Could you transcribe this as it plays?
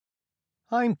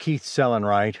I'm Keith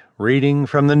Sellenwright, reading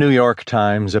from the New York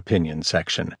Times opinion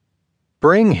section.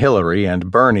 Bring Hillary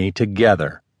and Bernie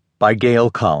Together by Gail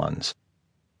Collins.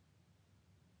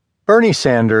 Bernie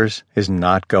Sanders is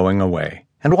not going away.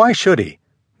 And why should he?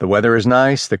 The weather is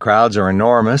nice, the crowds are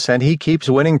enormous, and he keeps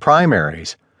winning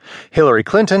primaries. Hillary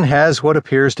Clinton has what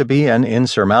appears to be an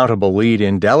insurmountable lead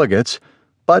in delegates,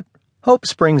 but hope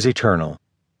springs eternal.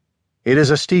 It is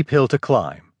a steep hill to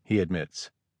climb, he admits.